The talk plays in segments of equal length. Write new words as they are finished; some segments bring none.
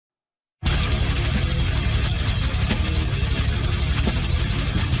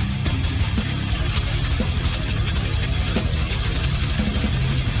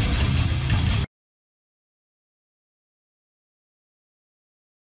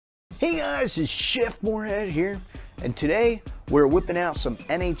Hey guys, it's Chef Moorhead here, and today we're whipping out some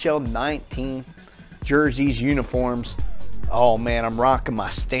NHL 19 jerseys, uniforms. Oh man, I'm rocking my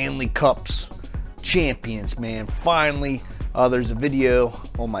Stanley Cups champions, man. Finally, there's a video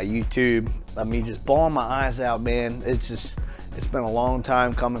on my YouTube of me just bawling my eyes out, man. It's been a long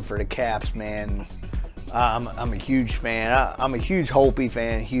time coming for the Caps, man. I'm a huge fan. I'm a huge Holtby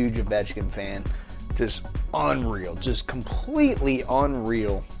fan, huge Ovechkin fan. Just unreal, just completely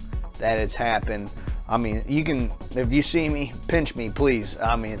unreal that it's happened. I mean, you can, if you see me, pinch me, please.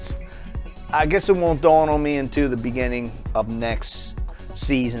 I mean, I guess it won't dawn on me until the beginning of next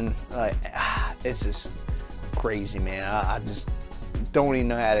season. It's just crazy, man. I just don't even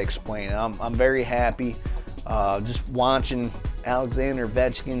know how to explain it. I'm very happy. Just watching Alexander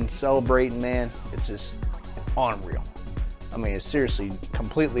Ovechkin celebrating, man. It's just unreal. I mean, it's seriously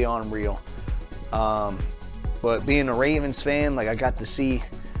completely unreal. But being a Ravens fan, like, I got to see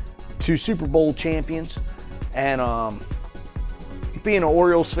 2 Super Bowl champions, and being an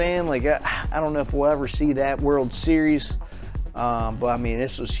Orioles fan, like, I don't know if we'll ever see that World Series, but I mean,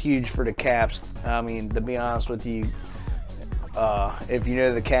 this was huge for the Caps. I mean, to be honest with you, if you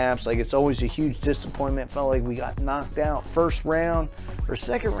know the Caps, like, it's always a huge disappointment. Felt like we got knocked out first round or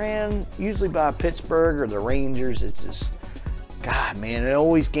second round, usually by Pittsburgh or the Rangers. It's just, God, man, it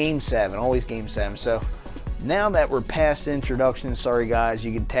always game 7, always game 7. So now that we're past the introduction, sorry guys,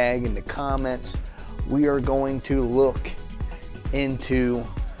 you can tag in the comments. We are going to look into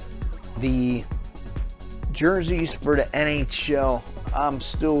the jerseys for the NHL. I'm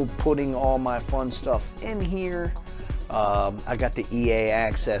still putting all my fun stuff in here. I got the EA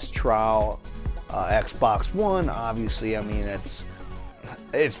Access trial, Xbox One. Obviously, I mean,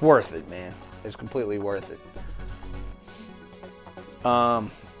 it's worth it, man. It's completely worth it.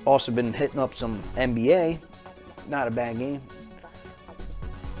 Also been hitting up some NBA. Not a bad game.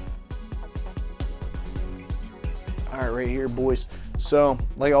 Alright, right here, boys. So,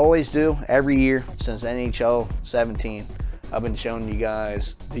 like I always do, every year since NHL 17, I've been showing you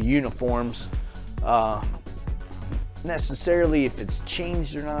guys the uniforms. Necessarily if it's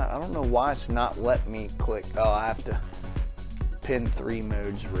changed or not. I don't know why it's not letting me click. Oh, I have to pin 3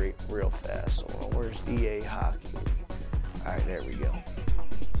 modes real fast. So, where's EA Hockey? Alright, there we go.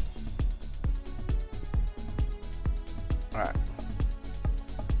 Alright.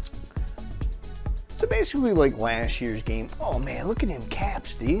 So basically like last year's game. Oh man, look at them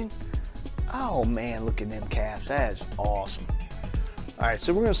Caps, dude. Oh man, look at them Caps. That is awesome. Alright,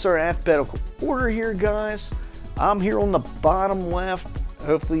 so we're going to start alphabetical order here, guys. I'm here on the bottom left.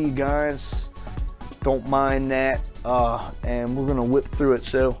 Hopefully you guys don't mind that. And we're going to whip through it.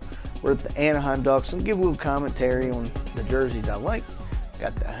 So we're at the Anaheim Ducks. I'll give a little commentary on the jerseys I like.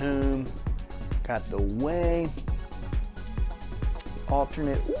 Got the home. Got the away.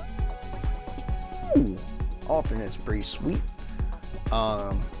 Alternate. Ooh, alternate's pretty sweet.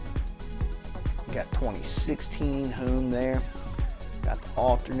 Got 2016 home there. Got the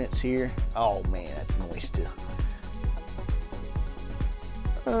alternates here. Oh man, that's noise too.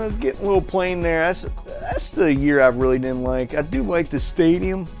 Getting a little plain there. That's the year I really didn't like. I do like the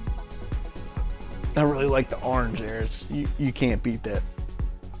stadium. I really like the orange there. You can't beat that.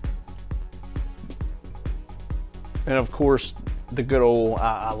 And of course, the good old,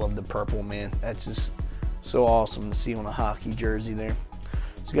 I love the purple, man. That's just so awesome to see on a hockey jersey there.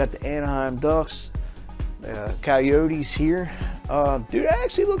 So you got the Anaheim Ducks, Coyotes here. Dude, that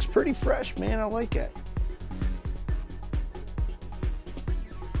actually looks pretty fresh, man. I like it.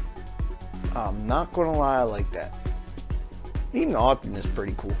 I'm not gonna lie, I like that. Even Austin is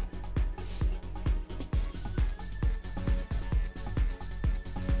pretty cool.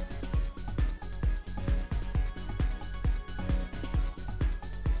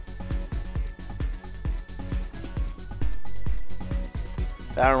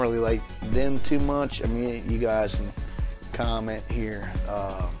 I don't really like them too much. I mean, you guys can comment here.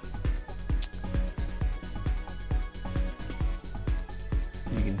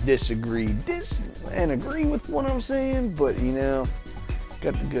 You can disagree and agree with what I'm saying, but you know,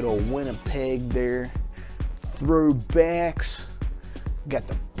 got the good old Winnipeg there. Throwbacks. Got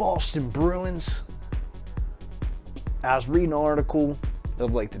the Boston Bruins. I was reading an article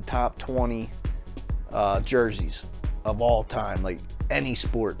of like the top 20 jerseys of all time, like any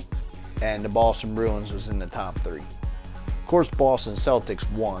sport, and the Boston Bruins was in the top 3. Of course, Boston Celtics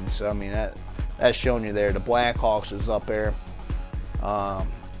won, so I mean that's showing you there. The Blackhawks was up there. That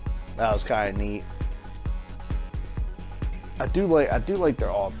was kind of neat. I do like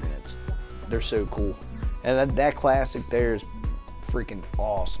their alternates. They're so cool, and that classic there is freaking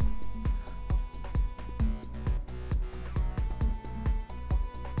awesome.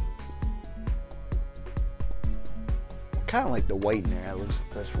 kind of like the white in there.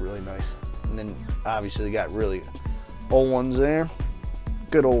 That's really nice. And then obviously they got really old ones there.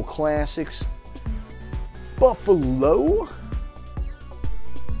 Good old classics. Buffalo.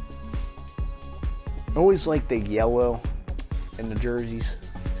 Always like the yellow in the jerseys.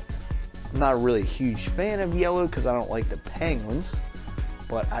 I'm not really a huge fan of yellow because I don't like the Penguins,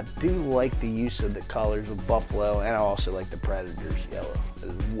 but I do like the use of the colors with Buffalo, and I also like the Predators yellow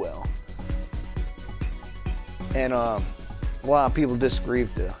as well. And a lot of people disagree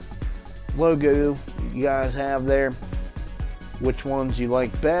with the logo you guys have there. Which ones you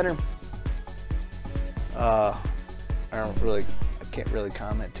like better? I can't really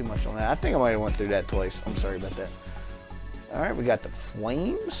comment too much on that. I think I might have went through that twice. I'm sorry about that. All right, we got the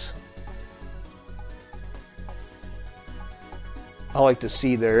Flames. I like to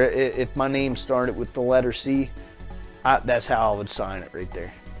see there. If my name started with the letter C, that's how I would sign it right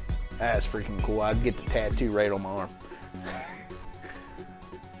there. That's freaking cool. I'd get the tattoo right on my arm.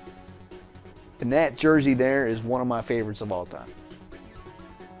 And that jersey there is one of my favorites of all time.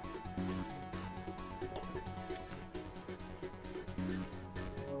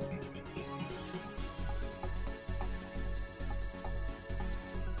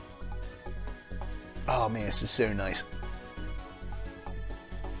 Oh man, this is so nice.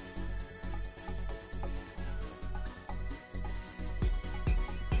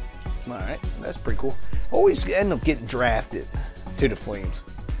 All right, that's pretty cool. Always end up getting drafted to the Flames.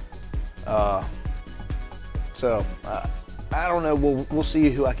 So I don't know. We'll see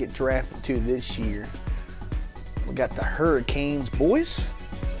who I get drafted to this year. We got the Hurricanes, boys.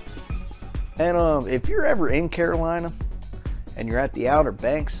 And if you're ever in Carolina and you're at the Outer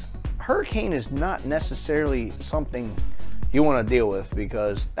Banks, hurricane is not necessarily something you want to deal with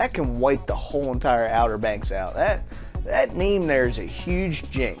because that can wipe the whole entire Outer Banks out. That name there is a huge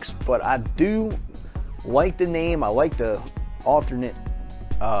jinx, but I do like the name. I like the alternate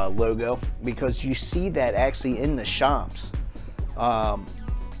logo because you see that actually in the shops.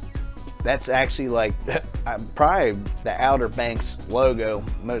 That's actually like probably the Outer Banks logo,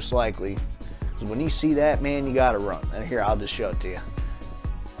 most likely. So when you see that, man, you gotta run. And here, I'll just show it to you.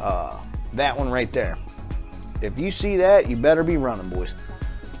 That one right there. If you see that, you better be running, boys.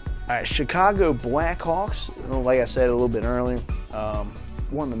 All right, Chicago Blackhawks. Like I said a little bit earlier,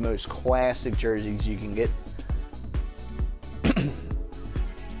 one of the most classic jerseys you can get.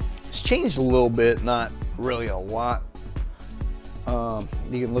 It's changed a little bit, not really a lot. You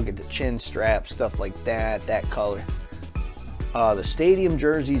can look at the chin strap, stuff like that color. The stadium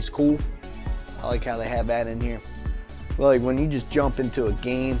jersey's cool. I like how they have that in here. Like when you just jump into a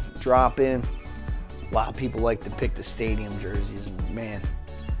game, drop in, a lot of people like to pick the stadium jerseys, and man,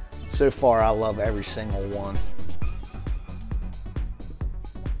 so far I love every single one.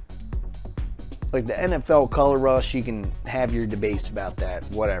 Like the NFL color rush, you can have your debates about that,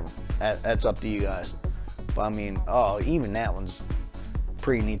 whatever. That's up to you guys. But I mean, even that one's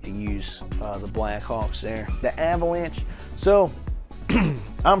pretty neat to use, the Blackhawks there. The Avalanche. So,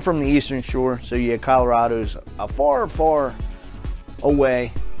 I'm from the Eastern Shore, so yeah, Colorado's far, far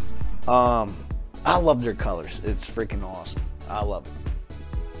away. I love their colors. It's freaking awesome. I love it.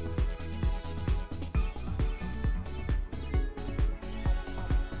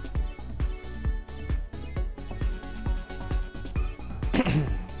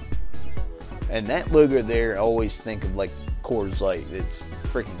 And that logo there, I always think of like Coors Light. It's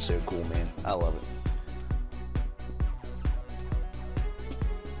freaking so cool, man. I love it.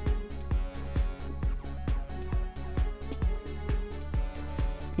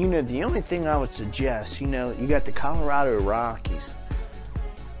 You know, the only thing I would suggest, you know, you got the Colorado Rockies.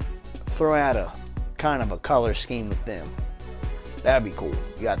 Throw out a kind of a color scheme with them. That'd be cool.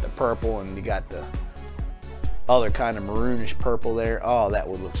 You got the purple and you got the other kind of maroonish purple there. Oh, that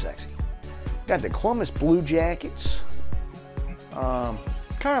would look sexy. Got the Columbus Blue Jackets. Kind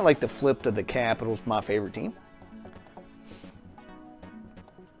of like the flip to the Capitals, my favorite team.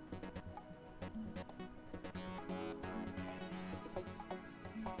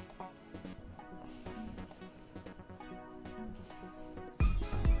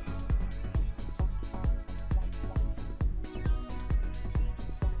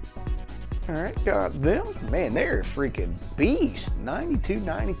 All right, got them. Man, they're a freaking beast. 92,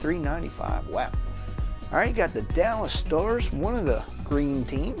 93, 95. Wow. All right, got the Dallas Stars, one of the green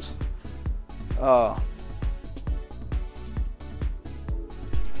teams. Ooh,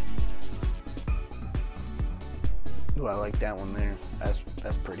 I like that one there.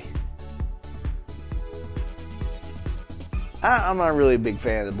 That's pretty. I'm not really a big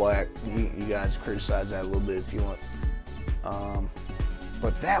fan of the black. You guys criticize that a little bit if you want.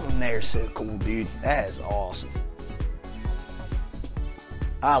 But that one there is so cool, dude. That is awesome.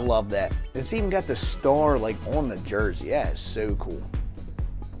 I love that. It's even got the star like on the jersey. That is so cool.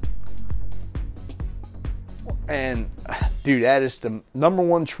 And dude, that is the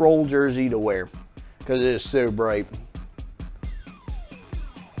 #1 troll jersey to wear because it is so bright.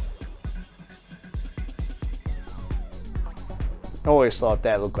 I always thought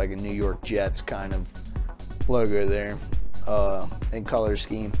that looked like a New York Jets kind of logo there, and color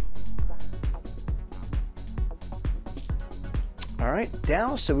scheme. All right,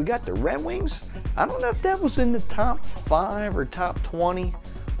 Dallas, so we got the Red Wings. I don't know if that was in the top 5 or top 20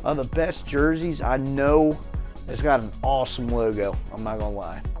 of the best jerseys. I know it's got an awesome logo, I'm not gonna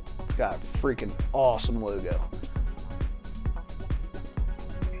lie. It's got a freaking awesome logo.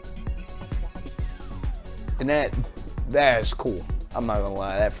 And that is cool. I'm not gonna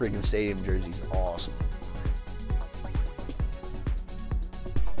lie, that freaking stadium jersey is awesome.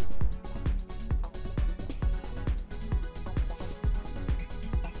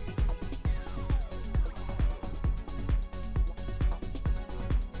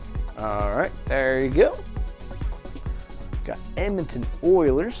 All right, there you go. Got Edmonton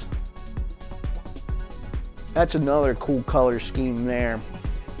Oilers. That's another cool color scheme there.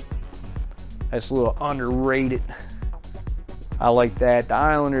 That's a little underrated. I like that. The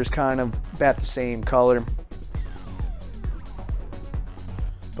Islanders kind of about the same color.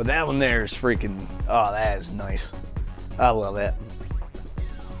 But that one there is freaking, oh, that is nice. I love that.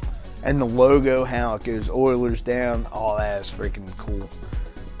 And the logo, how it goes Oilers down, oh, that is freaking cool.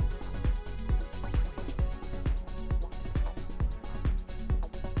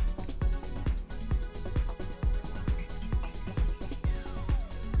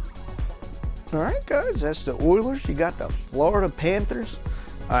 All right, guys, that's the Oilers. You got the Florida Panthers.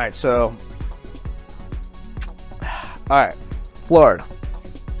 All right, so, all right, Florida.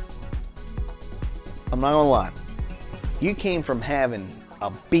 I'm not gonna lie. You came from having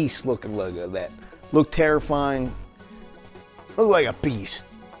a beast-looking logo that looked terrifying, looked like a beast,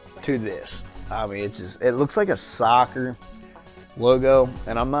 to this. I mean, it's just, it looks like a soccer logo,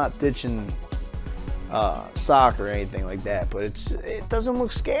 and I'm not ditching soccer or anything like that, but it doesn't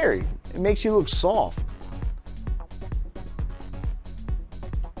look scary. It makes you look soft.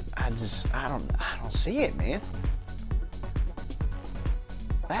 I don't see it, man.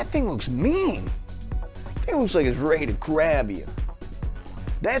 That thing looks mean. That thing looks like it's ready to grab you.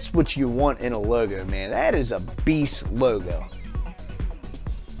 That's what you want in a logo, man. That is a beast logo.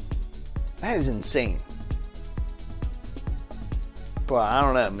 That is insane. But I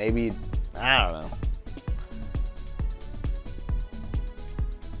don't know, maybe, I don't know.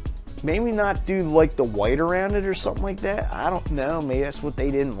 Maybe not do like the white around it or something like that. I don't know. Maybe that's what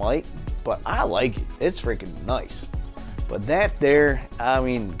they didn't like. But I like it. It's freaking nice. But that there, I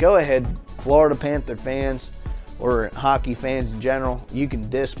mean, go ahead, Florida Panther fans or hockey fans in general. You can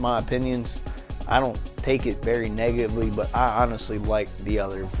diss my opinions. I don't take it very negatively, but I honestly like the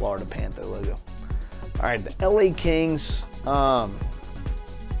other Florida Panther logo. All right, the LA Kings got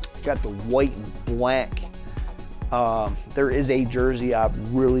the white and black. There is a jersey I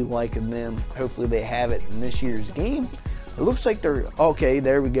really like in them. Hopefully they have it in this year's game. It looks like they're, okay,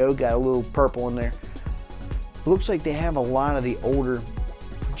 there we go, got a little purple in there. It looks like they have a lot of the older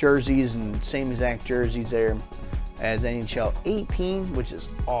jerseys and same exact jerseys there as NHL 18, which is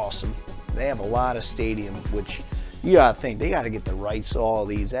awesome. They have a lot of stadium, which you gotta think, they gotta get the rights to all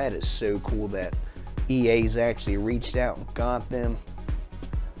these. That is so cool that EA's actually reached out and got them.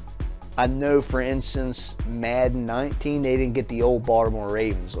 I know, for instance, Madden 19, they didn't get the old Baltimore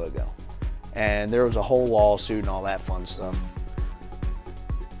Ravens logo. And there was a whole lawsuit and all that fun stuff.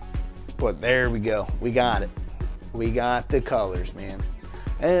 But there we go. We got it. We got the colors, man.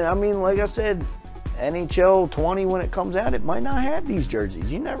 And I mean, like I said, NHL 20, when it comes out, it might not have these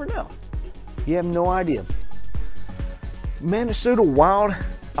jerseys. You never know. You have no idea. Minnesota Wild,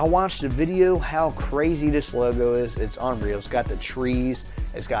 I watched the video, how crazy this logo is. It's unreal. It's got the trees.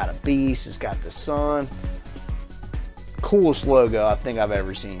 It's got a beast. It's got the sun. Coolest logo I think I've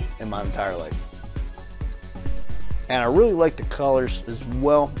ever seen in my entire life. And I really like the colors as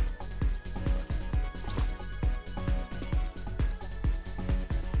well.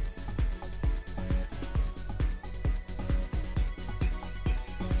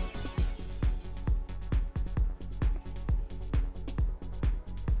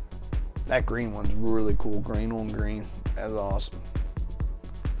 That green one's really cool. Green on green. That's awesome.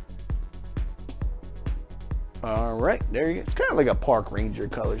 All right, there you go. It's kind of like a park ranger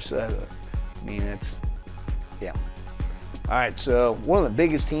color set. I mean, it's, yeah. All right, so one of the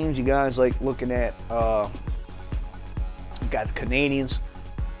biggest teams you guys like looking at, got the Canadians,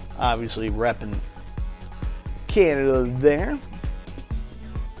 obviously repping Canada there.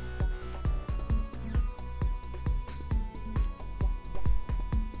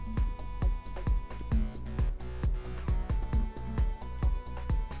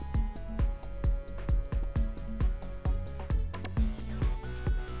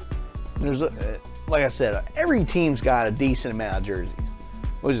 There's like I said, every team's got a decent amount of jerseys,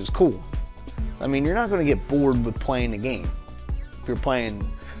 which is cool. I mean, you're not going to get bored with playing the game. If you're playing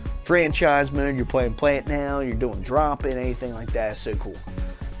franchise mode, you're playing Play It Now, you're doing drop-in, anything like that, it's so cool.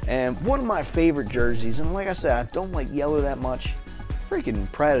 And one of my favorite jerseys, and like I said, I don't like yellow that much, freaking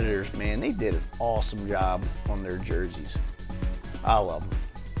Predators, man, they did an awesome job on their jerseys. I love them.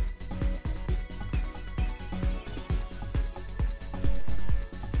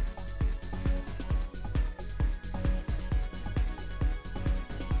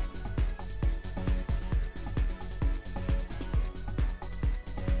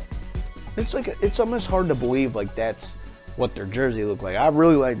 It's almost hard to believe like that's what their jersey looked like. I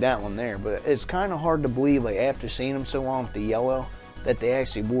really like that one there, but it's kind of hard to believe like after seeing them so long with the yellow that they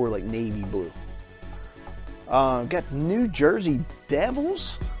actually wore like navy blue. Got New Jersey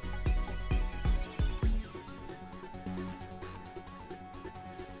Devils.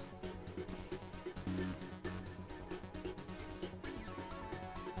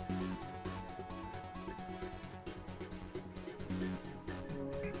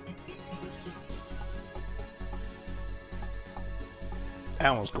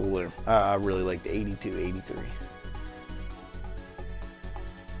 That one's cooler. I really like the 82, 83.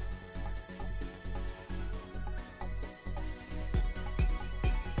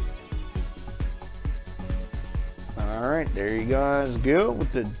 All right, there you guys go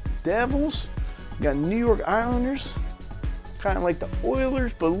with the Devils. We got New York Islanders, kind of like the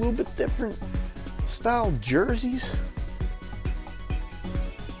Oilers, but a little bit different style jerseys.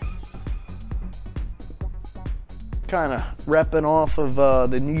 Kind of repping off of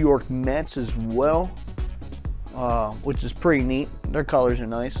the New York Mets as well, which is pretty neat. Their colors are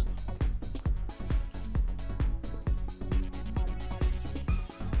nice.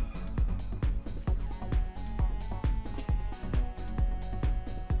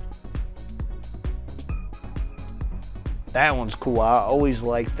 That one's cool. I always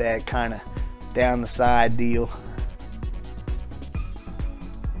like that kind of down the side deal.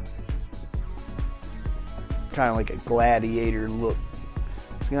 Kind of like a gladiator look.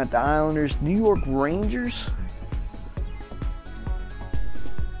 So you got the Islanders, New York Rangers.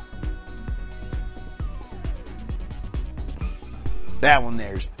 That one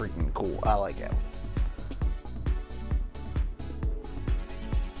there is freaking cool. I like that one.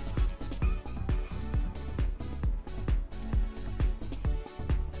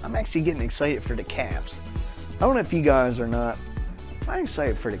 I'm actually getting excited for the Caps. I don't know if you guys are not. I'm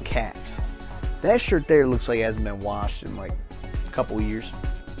excited for the Caps. That shirt there looks like it hasn't been washed in like a couple years.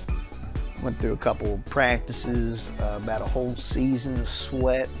 Went through a couple of practices, about a whole season of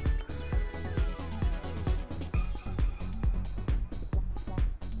sweat.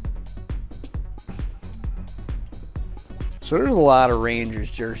 So there's a lot of Rangers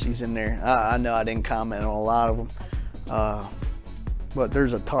jerseys in there. I know I didn't comment on a lot of them, but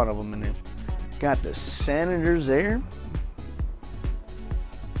there's a ton of them in there. Got the Senators there.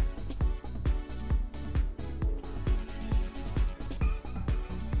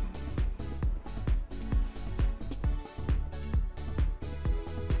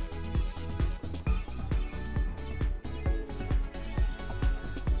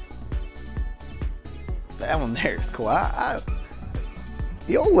 That one there is cool.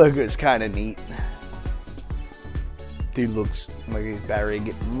 The old logo is kind of neat. Dude looks like he's about ready to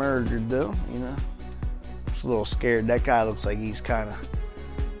get murdered though, you know. Just a little scared. That guy looks like he's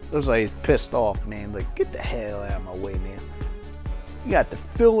looks like he's pissed off, man. Like, get the hell out of my way, man. You got the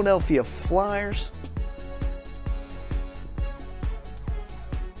Philadelphia Flyers.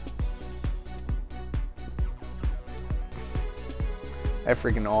 That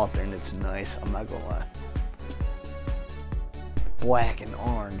freaking alternate nice, I'm not gonna lie. Black and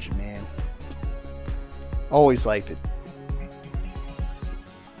orange, man. Always liked it.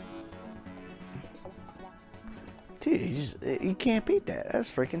 Dude, you can't beat that.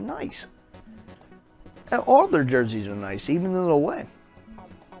 That's freaking nice. All their jerseys are nice, even in the away.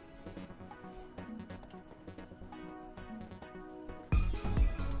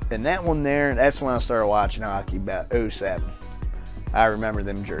 And that one there, that's when I started watching hockey, about 07. I remember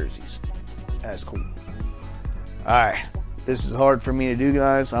them jerseys. That's cool. Alright, this is hard for me to do,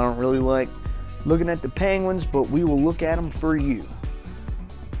 guys. I don't really like looking at the Penguins, but we will look at them for you.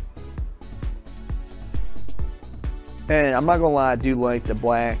 And I'm not gonna lie, I do like the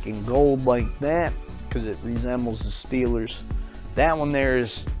black and gold like that because it resembles the Steelers. That one there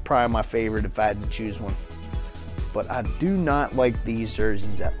is probably my favorite if I had to choose one. But I do not like these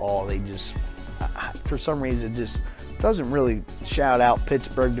jerseys at all. They just, for some reason, it just doesn't really shout out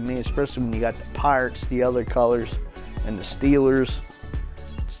Pittsburgh to me, especially when you got the Pirates, the other colors, and the Steelers.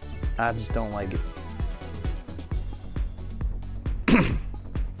 I just don't like it.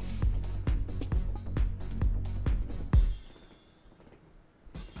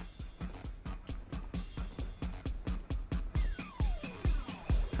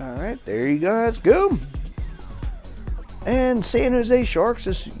 All right, there you guys go. And San Jose Sharks,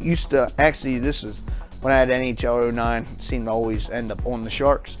 this used to, actually this is when I had NHL 09, seemed to always end up on the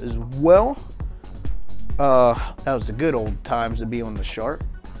Sharks as well. That was the good old times to be on the Shark.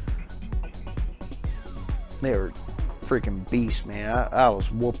 They were freaking beasts, man. I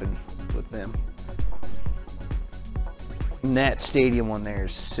was whooping with them. And that stadium one there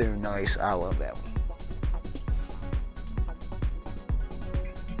is so nice. I love that one.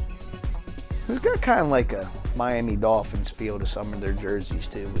 It's got kind of like a Miami Dolphins feel to some of their jerseys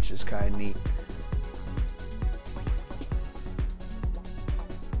too, which is kind of neat.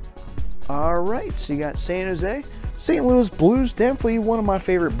 All right, so you got San Jose. St. Louis Blues, definitely one of my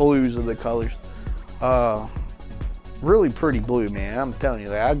favorite blues of the colors. Really pretty blue, man. I'm telling you,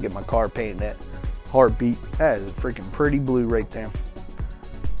 like, I'd get my car painted that heartbeat. That is a freaking pretty blue right there.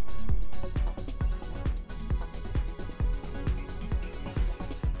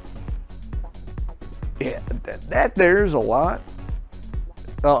 Yeah, that there's a lot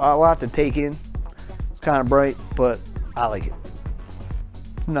to take in. It's kind of bright, but I like it.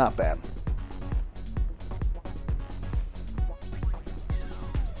 It's not bad.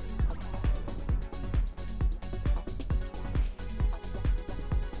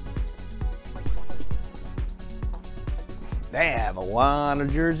 They have a lot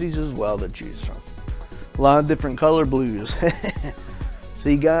of jerseys as well to choose from. A lot of different color blues. So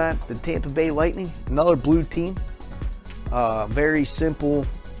you got the Tampa Bay Lightning, another blue team. Very simple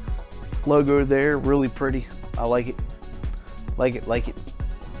logo there, really pretty. I like it. Like it.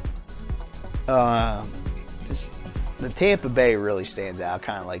 Just, the Tampa Bay really stands out. I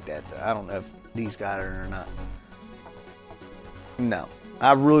kind of like that though. I don't know if these got it or not. No,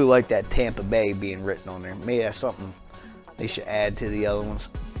 I really like that Tampa Bay being written on there. Maybe that's something they should add to the other ones.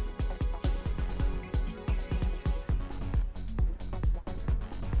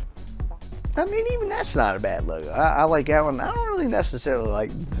 I mean, even that's not a bad logo. I like that one. I don't really necessarily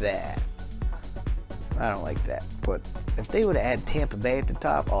like that. I don't like that. But if they would have added Tampa Bay at the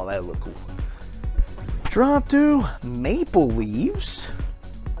top, oh, that would look cool. Toronto Maple Leafs.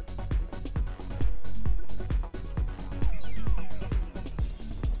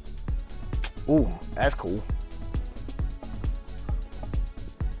 Ooh, that's cool.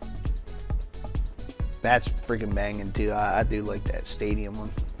 That's freaking banging too. I do like that stadium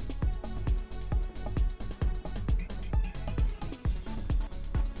one.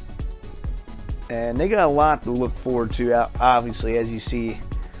 And they got a lot to look forward to. Obviously, as you see,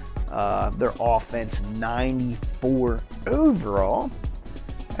 their offense 94 overall.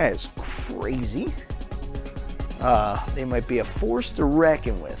 That is crazy. They might be a force to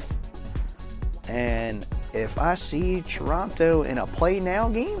reckon with. And if I see Toronto in a play now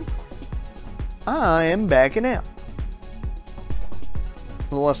game, I am backing out.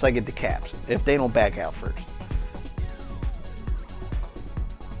 Unless I get the Caps, if they don't back out first.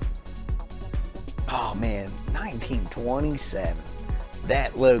 Oh man, 1927.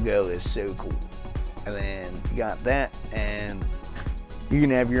 That logo is so cool. And then you got that, and you can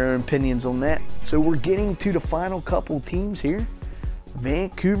have your own opinions on that. So we're getting to the final couple teams here.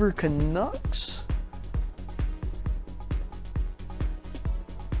 Vancouver Canucks.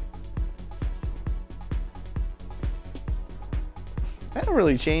 That don't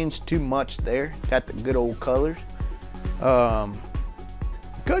really change too much there. Got the good old colors.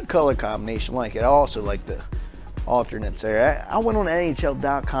 Good color combination, like it. I also like the alternates there. I went on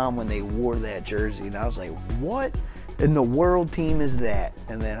NHL.com when they wore that jersey, and I was like, what in the world team is that?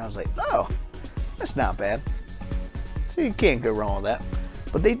 And then I was like, oh, that's not bad. So you can't go wrong with that.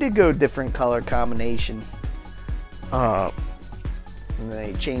 But they did go different color combination. And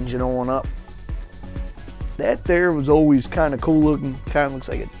they changed it on up. That there was always kind of cool looking. Kind of looks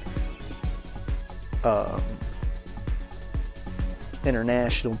like a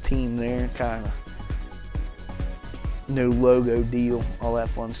international team there. Kind of no logo deal. All that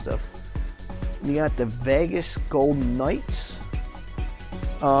fun stuff. You got the Vegas Golden Knights.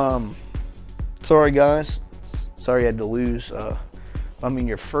 Sorry guys. Sorry you had to lose. I mean,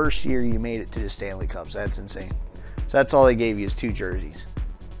 your first year you made it to the Stanley Cups. That's insane. So that's all they gave you is 2 jerseys.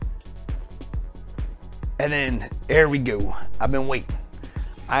 And then, there we go. I've been waiting.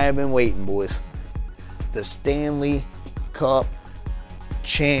 I have been waiting, boys. The Stanley Cup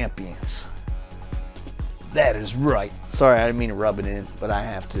champions. That is right. Sorry, I didn't mean to rub it in, but I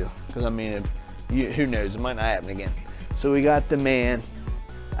have to. Because, I mean, who knows? It might not happen again. So we got the man,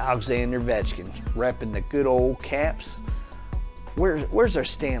 Alexander Ovechkin, repping the good old Caps. Where's our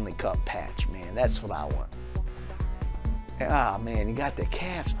Stanley Cup patch, man? That's what I want. Ah, man, you got the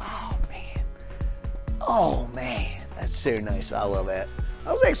Caps. Oh, man. Oh, man. That's so nice. I love that.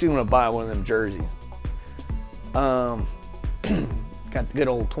 I was actually going to buy one of them jerseys. Got the good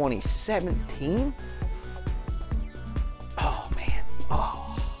old 2017. Oh, man.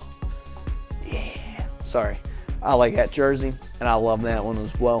 Oh, yeah. Sorry. I like that jersey, and I love that one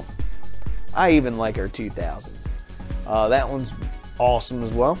as well. I even like our 2000s. That one's awesome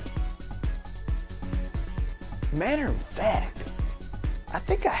as well. Matter of fact, I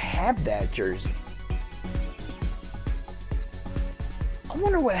think I have that jersey. I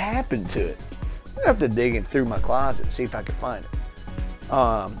wonder what happened to it. I have to dig it through my closet and see if I can find it.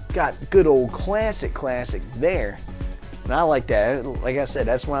 Got good old classic there. And I like that. Like I said,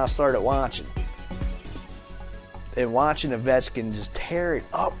 that's when I started watching. And watching Ovechkin just tear it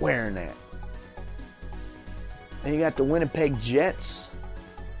up wearing that. Then you got the Winnipeg Jets.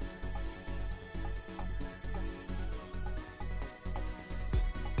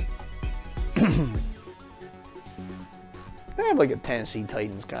 They have like a Tennessee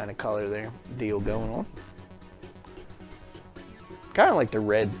Titans kind of color there, deal going on. Kind of like the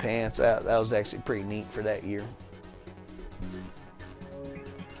red pants. That was actually pretty neat for that year.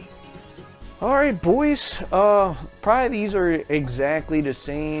 All right, boys. Probably these are exactly the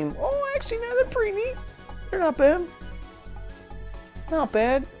same. Oh, actually, no, they're pretty neat. They're not bad. Not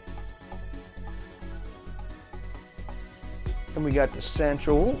bad. And we got the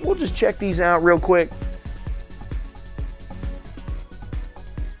Central. We'll just check these out real quick.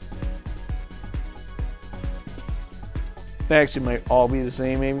 They actually might all be the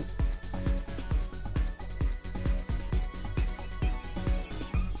same, maybe.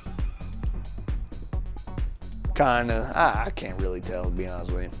 Kinda. I can't really tell, to be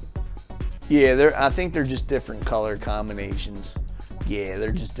honest with you. Yeah, I think they're just different color combinations. Yeah,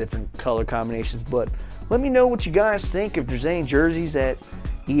 they're just different color combinations. But let me know what you guys think, if there's any jerseys that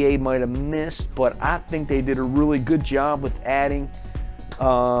EA might have missed. But I think they did a really good job with adding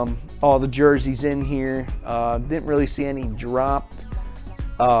all the jerseys in here. Didn't really see any dropped.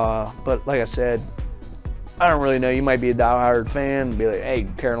 But like I said, I don't really know. You might be a diehard fan and be like, hey,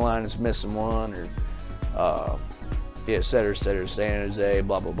 Carolina's missing one, or yeah, et cetera, San Jose,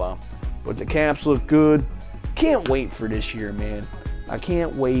 blah, blah, blah. But the Caps look good. Can't wait for this year, man. I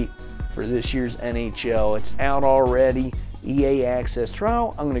can't wait for this year's NHL. It's out already. EA Access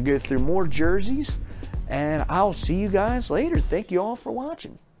Trial. I'm going to go through more jerseys, and I'll see you guys later. Thank you all for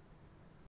watching.